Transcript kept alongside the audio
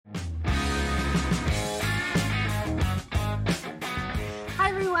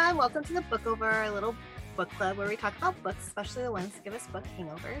welcome to the Book Over, a little book club where we talk about books, especially the ones that give us book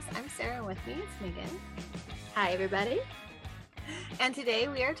hangovers. I'm Sarah, and with me is Megan. Hi, everybody. And today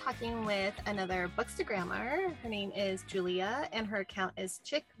we are talking with another bookstagrammer. Her name is Julia, and her account is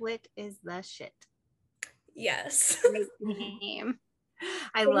Chick Lit is the Shit. Yes. Great name.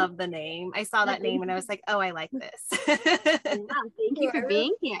 I love the name. I saw that name and I was like, oh, I like this. Thank you for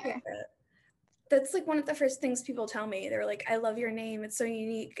being here. That's like one of the first things people tell me. They're like, I love your name. It's so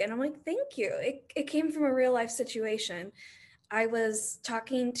unique. And I'm like, thank you. It came from a real life situation. I was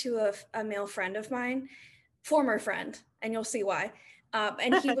talking to a male friend of mine, former friend, and you'll see why.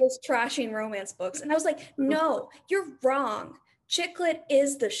 And he was trashing romance books. And I was like, no, you're wrong. Chick lit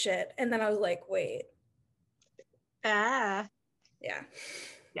is the shit. And then I was like, wait. Yeah.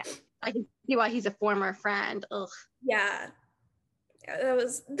 I can see why he's a former friend. Ugh. Yeah, there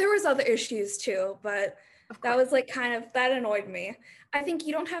was other issues too, but that was like that annoyed me. I think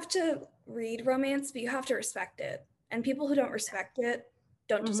you don't have to read romance, but you have to respect it. And people who don't respect it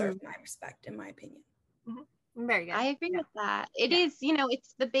don't deserve my respect, in my opinion. Very good. I agree with that. It is,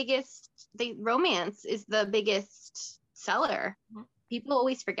 it's the biggest, romance is the biggest seller. People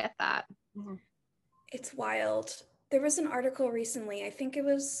always forget that. It's wild. There was an article recently, I think it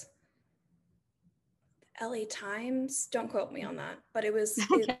was LA Times, don't quote me on that, but it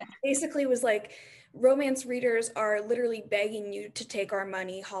basically was like, romance readers are literally begging you to take our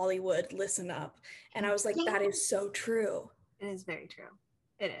money, Hollywood, listen up. And I was like, that is so true. It is very true.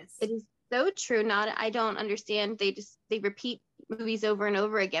 It is. It is so true. I don't understand. They repeat movies over and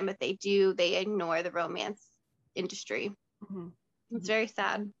over again, but they ignore the romance industry. It's very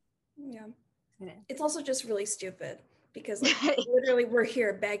sad. Yeah. It's also just really stupid. Because literally we're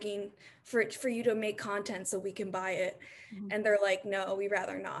here begging for you to make content so we can buy it. And they're like, no, we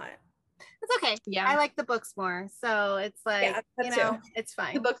rather not. It's okay. Yeah. I like the books more. So it's like, it's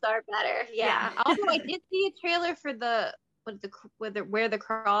fine. The books are better. Yeah. Although I did see a trailer for Where the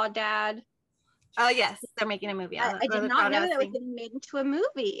Crawdad. Oh, yes. They're making a movie. I did not know that was getting made into a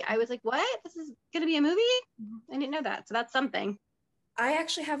movie. I was like, what? This is going to be a movie? I didn't know that. So that's something. I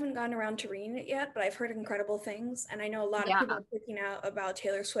actually haven't gotten around to reading it yet, but I've heard incredible things. And I know a lot of people are freaking out about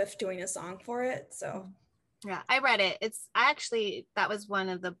Taylor Swift doing a song for it. So yeah, I read it. That was one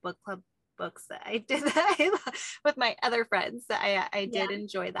of the book club books that I did with my other friends that I did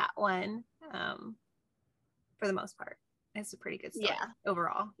enjoy that one for the most part. It's a pretty good story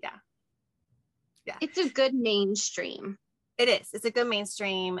overall. Yeah. It's a good mainstream. It is. It's a good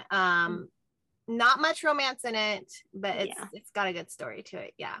mainstream. Not much romance in it, but it's got a good story to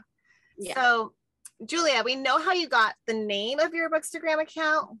it. Yeah. So, Julia, we know how you got the name of your Bookstagram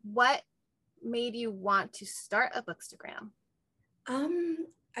account. What made you want to start a Bookstagram?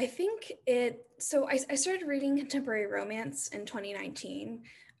 I think I started reading contemporary romance in 2019.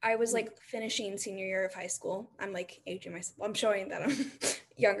 I was like finishing senior year of high school. I'm like aging myself. I'm showing that I'm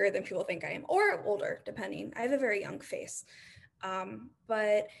younger than people think I am, or older, depending. I have a very young face.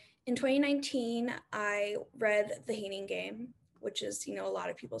 But in 2019, I read The Hating Game, which is, a lot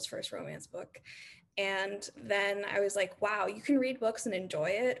of people's first romance book. And then I was like, wow, you can read books and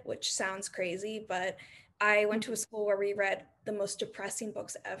enjoy it, which sounds crazy, but I went to a school where we read the most depressing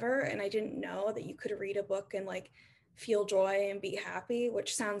books ever. And I didn't know that you could read a book and like feel joy and be happy,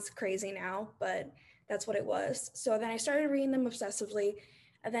 which sounds crazy now, but that's what it was. So then I started reading them obsessively.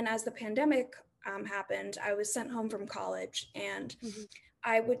 And then as the pandemic happened, I was sent home from college, and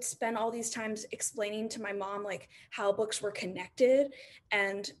I would spend all these times explaining to my mom like how books were connected,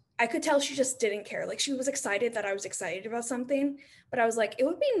 and I could tell she just didn't care. Like, she was excited that I was excited about something, but I was like, it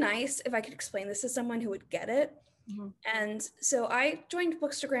would be nice if I could explain this to someone who would get it. And so I joined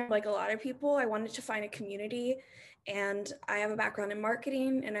Bookstagram like a lot of people. I wanted to find a community, and I have a background in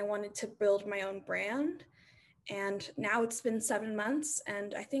marketing, and I wanted to build my own brand. And now it's been 7 months,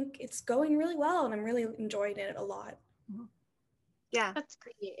 and I think it's going really well, and I'm really enjoying it a lot. Yeah, that's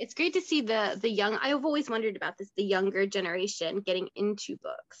great. It's great to see the young. I've always wondered about this, the younger generation getting into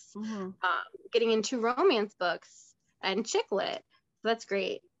books, getting into romance books and chick lit. So that's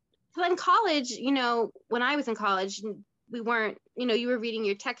great. So in college, when I was in college, we weren't, you were reading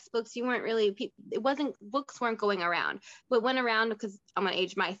your textbooks. You weren't really, books weren't going around. What went around, because I'm gonna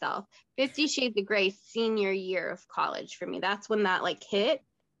age myself, 50 Shades of Grey senior year of college for me. That's when that like hit,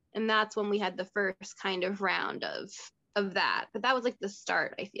 and that's when we had the first kind of round of that. But that was like the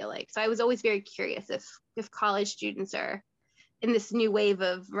start, I feel like. So I was always very curious if college students are in this new wave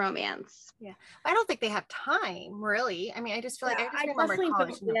of romance. Yeah, I don't think they have time, really. I mean, I just feel like I remember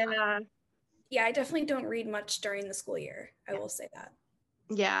college. Yeah, I definitely don't read much during the school year. I will say that.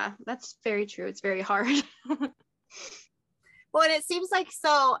 Yeah, that's very true. It's very hard. Well, and it seems like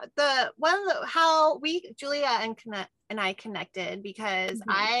so the one of the how we Julia and I connected because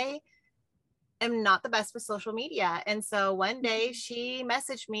I am not the best with social media. And so one day she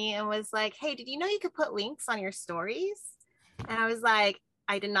messaged me and was like, "Hey, did you know you could put links on your stories?" And I was like,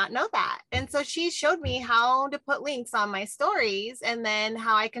 I did not know that. And so she showed me how to put links on my stories and then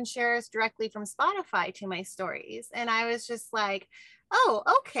how I can share us directly from Spotify to my stories. And I was just like, oh,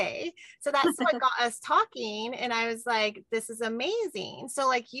 okay. So that's what got us talking. And I was like, this is amazing. So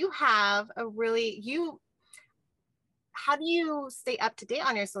like you have a really, how do you stay up to date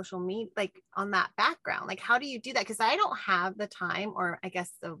on your social media, like on that background? Like, how do you do that? Because I don't have the time, or I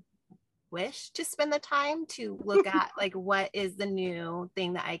guess the wish to spend the time to look at like what is the new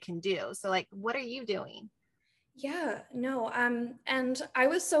thing that I can do. So like, what are you doing? Yeah, no, and I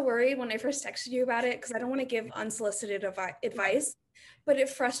was so worried when I first texted you about it because I don't want to give unsolicited advice, but it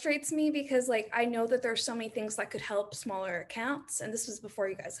frustrates me because like I know that there's so many things that could help smaller accounts, and this was before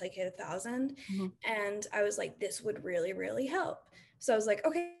you guys like hit 1,000, and I was like, this would really, really help. So I was like,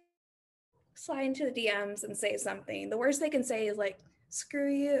 okay, slide into the DMs and say something. The worst they can say is like,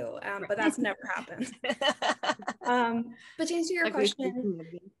 screw you, but that's never happened. But to answer your question,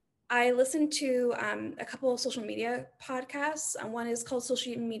 I listened to a couple of social media podcasts. One is called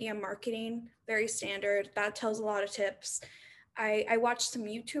Social Media Marketing, very standard. That tells a lot of tips. I watched some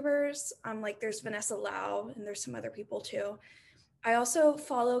YouTubers, like there's Vanessa Lau and there's some other people too. I also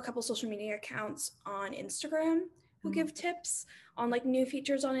follow a couple social media accounts on Instagram who give tips on like new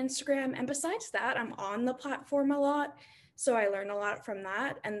features on Instagram. And besides that, I'm on the platform a lot. So I learn a lot from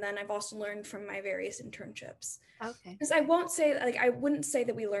that. And then I've also learned from my various internships. Okay. Because I wouldn't say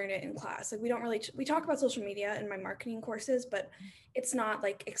that we learn it in class. Like we don't really, we talk about social media in my marketing courses, but it's not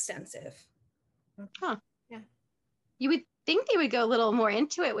like extensive. Huh. Yeah. You would think they would go a little more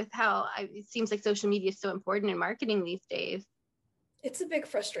into it with how it seems like social media is so important in marketing these days. It's a big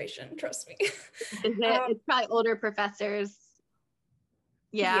frustration, trust me. Is it? It's probably older professors.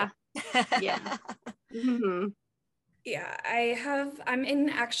 Yeah. Yeah. Yeah, I'm in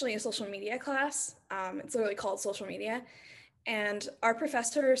actually a social media class. It's literally called social media. And our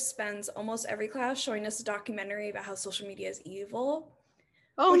professor spends almost every class showing us a documentary about how social media is evil.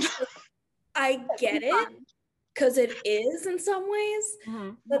 Oh, which, I get it, because it is in some ways,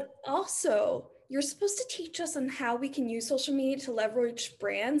 but also you're supposed to teach us on how we can use social media to leverage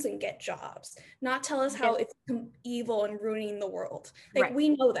brands and get jobs, not tell us how it's evil and ruining the world. Like we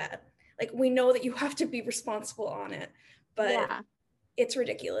know that. Like we know that you have to be responsible on it, but it's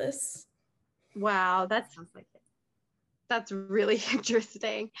ridiculous. Wow, that sounds like it. That's really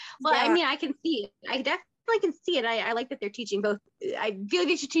interesting. Well, I mean, I can see it. I definitely can see it. I like that they're teaching both. I feel like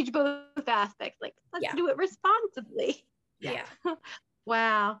they should teach both aspects. Like, let's do it responsibly. Yeah.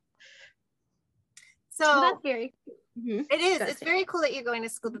 Wow. So that's very. It is. It's very cool that you're going to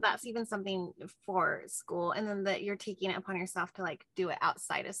school, that that's even something for school, and then that you're taking it upon yourself to like do it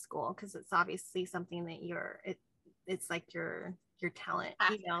outside of school, because it's obviously something that it's like your talent,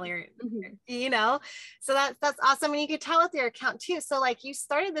 you know, so that's awesome. And you could tell with your account too. So like you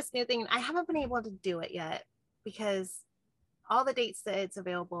started this new thing, and I haven't been able to do it yet because all the dates that it's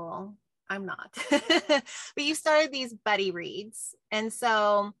available, I'm not. But you started these buddy reads, and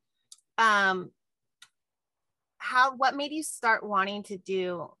so what made you start wanting to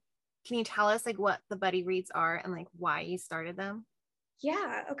do, can you tell us like what the buddy reads are and like why you started them?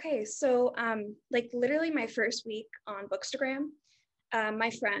 Yeah, okay. So like literally my first week on Bookstagram, my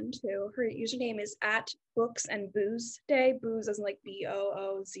friend, who her username is @booksandbooze-day, booze as in like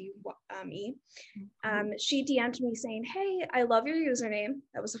BOOZE, she DM'd me saying, hey, I love your username.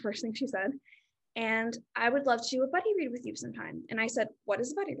 That was the first thing she said. And I would love to do a buddy read with you sometime. And I said, what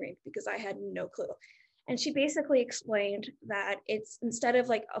is a buddy read? Because I had no clue. And she basically explained that it's, instead of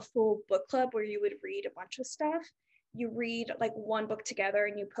like a full book club where you would read a bunch of stuff, you read like one book together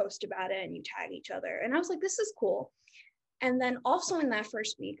and you post about it and you tag each other. And I was like, this is cool. And then also in that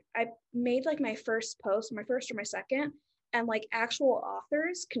first week, I made like my first post, my first or my second, and like actual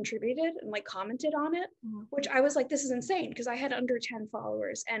authors contributed and like commented on it, which I was like, this is insane, because I had under 10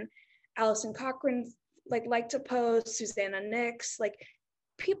 followers, and Allison Cochran liked to post, Susanna Nix, like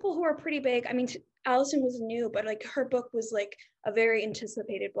people who are pretty big. I mean, Allison was new, but like her book was like a very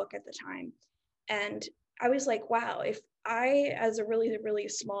anticipated book at the time. And I was like, wow, if I, as a really, really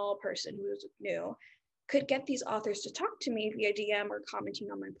small person who was new, could get these authors to talk to me via DM or commenting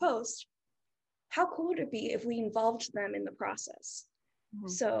on my post, how cool would it be if we involved them in the process?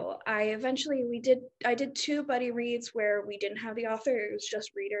 So I did 2 buddy reads where we didn't have the author, it was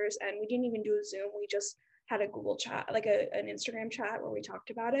just readers, and we didn't even do a Zoom, we just had a Google chat, like an Instagram chat where we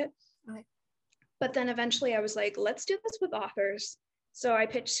talked about it. But then eventually I was like, let's do this with authors. So I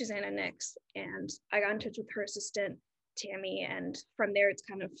pitched Susanna Nix, and I got in touch with her assistant, Tammy. And from there, it's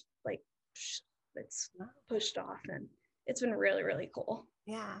kind of like, it's pushed off, and it's been really, really cool.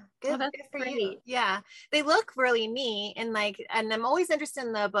 Yeah, good for you. Yeah, they look really neat, and I'm always interested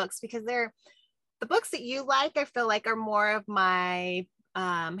in the books because they're the books that you like. I feel like are more of my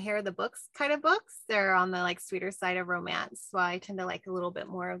Hair of the Books kind of books. They're on the sweeter side of romance, so I tend to like a little bit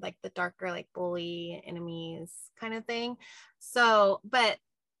more of the darker bully enemies kind of thing. So, but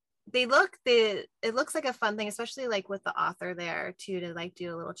it looks like a fun thing, especially with the author there too, to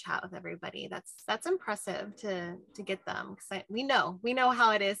do a little chat with everybody. That's impressive to get them, because we know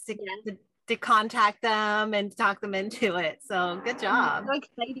how it is to contact them and talk them into it. So good job. It's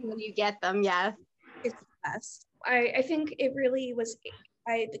so exciting when you get them. Yes, it's the best. I think it really was.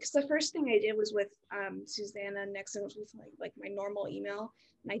 Because the first thing I did was with Susanna Nixon, was with my normal email,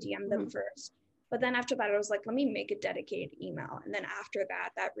 and I DM'd them first. But then after that, I was like, let me make a dedicated email. And then after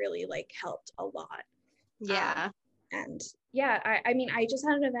that really helped a lot. Yeah. And yeah, I mean, I just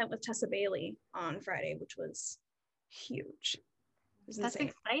had an event with Tessa Bailey on Friday, which was huge. That's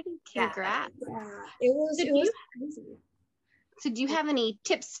exciting. Congrats. Yeah, it was crazy. So do you have any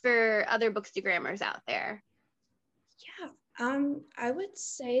tips for other bookstagrammers out there? Yeah, I would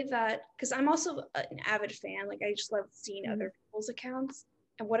say that, because I'm also an avid fan, I just love seeing other people's accounts.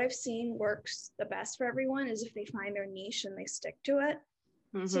 And what I've seen works the best for everyone is if they find their niche and they stick to it.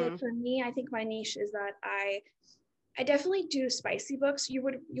 Mm-hmm. So for me, I think my niche is that I definitely do spicy books.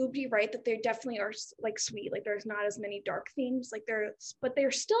 You'll be right that they definitely are sweet. There's not as many dark themes. But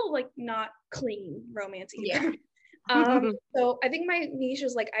they're still not clean romance either. Yeah. So I think my niche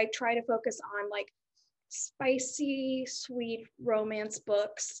is I try to focus on spicy, sweet romance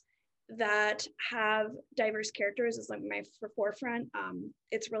books that have diverse characters is my forefront.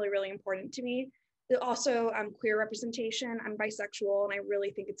 It's really, really important to me. Also, queer representation. I'm bisexual, and I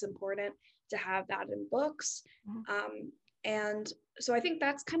really think it's important to have that in books. And so I think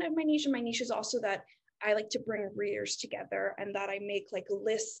that's kind of my niche. And my niche is also that I like to bring readers together, and that I make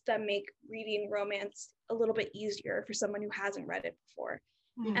lists that make reading romance a little bit easier for someone who hasn't read it before.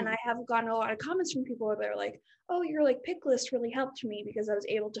 Mm-hmm. And I have gotten a lot of comments from people where they're like, oh, your pick list really helped me because I was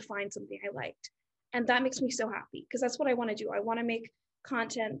able to find something I liked. And that makes me so happy, because that's what I want to do. I want to make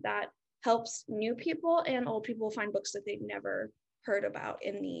content that helps new people and old people find books that they've never heard about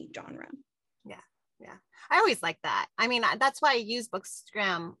in the genre. Yeah. I always like that. I mean, that's why I use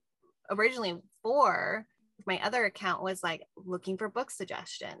Bookstagram originally for my other account, was looking for book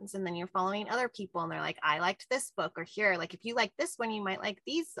suggestions, and then you're following other people and they're like, I liked this book, or here, if you like this one, you might like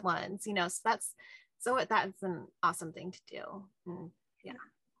these ones, so that's an awesome thing to do. And yeah,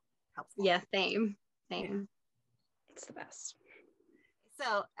 helpful. Yeah, same. It's the best.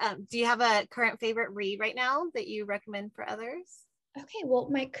 So do you have a current favorite read right now that you recommend for others? Okay, well,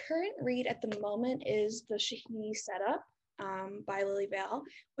 my current read at the moment is The Shahini Setup by Lily Vale,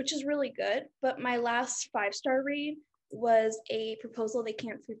 which is really good. But my last 5-star read was A Proposal They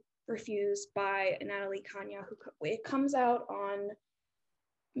Can't Refuse by Natalie Kanya, it comes out on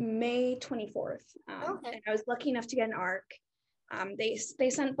May 24th. Okay. And I was lucky enough to get an ARC. They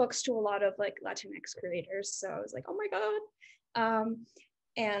sent books to a lot of Latinx creators, so I was like, oh my god.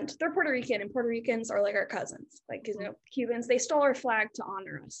 And they're Puerto Rican, and Puerto Ricans are our cousins. Cubans, they stole our flag to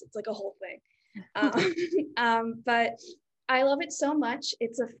honor us. It's a whole thing. But I love it so much.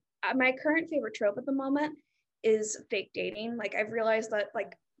 It's my current favorite trope at the moment is fake dating. I've realized that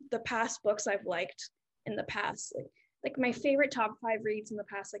the past books I've liked in the past, my favorite top 5 reads in the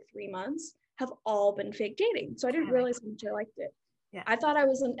past 3 months have all been fake dating. So I didn't realize how much I liked it. Yeah. I thought I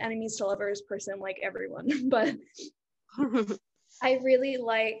was an enemies to lovers person like everyone, but I really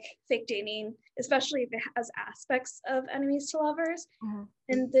like fake dating, especially if it has aspects of enemies to lovers. Mm-hmm.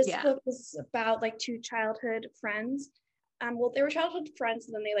 And this book was about 2 childhood friends. Well, they were childhood friends,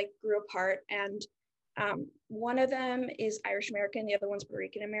 and then they grew apart. And one of them is Irish American, the other one's Puerto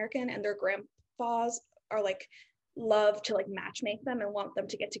Rican American, and their grandpas are love to matchmake them and want them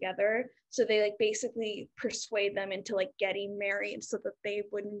to get together. So they basically persuade them into getting married so that they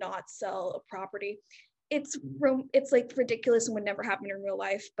would not sell a property. It's ridiculous and would never happen in real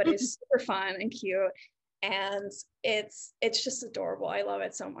life, but it's super fun and cute, and it's just adorable. I love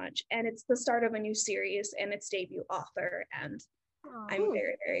it so much, and it's the start of a new series and its debut author, and I'm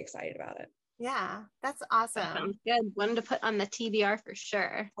very, very excited about it. Yeah, that's awesome. That sounds good. One to put on the TBR for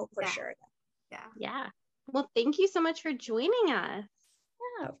sure. Oh, for sure. Yeah. Well, thank you so much for joining us.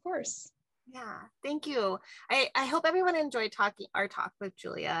 Yeah, of course. Yeah, thank you. I hope everyone enjoyed our talk with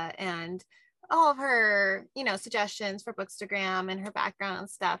Julia, and all of her, suggestions for Bookstagram and her background and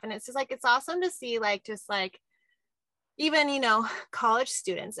stuff. And it's just like, it's awesome to see like, just like, even, college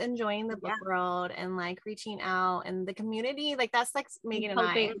students enjoying the book world and like reaching out and the community, like that's like Megan and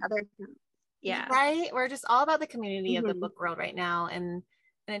I. Yeah. Right. We're just all about the community of the book world right now. And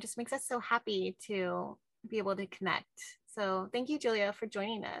it just makes us so happy to be able to connect. So thank you, Julia, for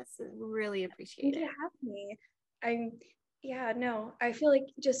joining us. Really appreciate it. Thank you for having me. I feel like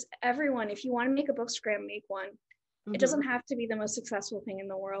just everyone, if you want to make a Bookstagram, make one. It doesn't have to be the most successful thing in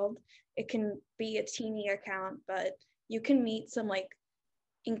the world. It can be a teeny account, but you can meet some like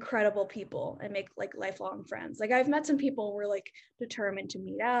incredible people and make like lifelong friends. Like I've met some people who were like determined to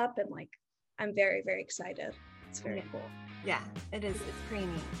meet up, and like I'm very, very excited. It's very cool. Yeah, it is. It's pretty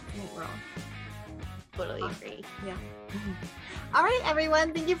neat world. Totally agree. Yeah. All right,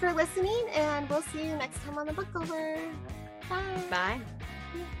 everyone. Thank you for listening, and we'll see you next time on the Bookover. Bye. Bye.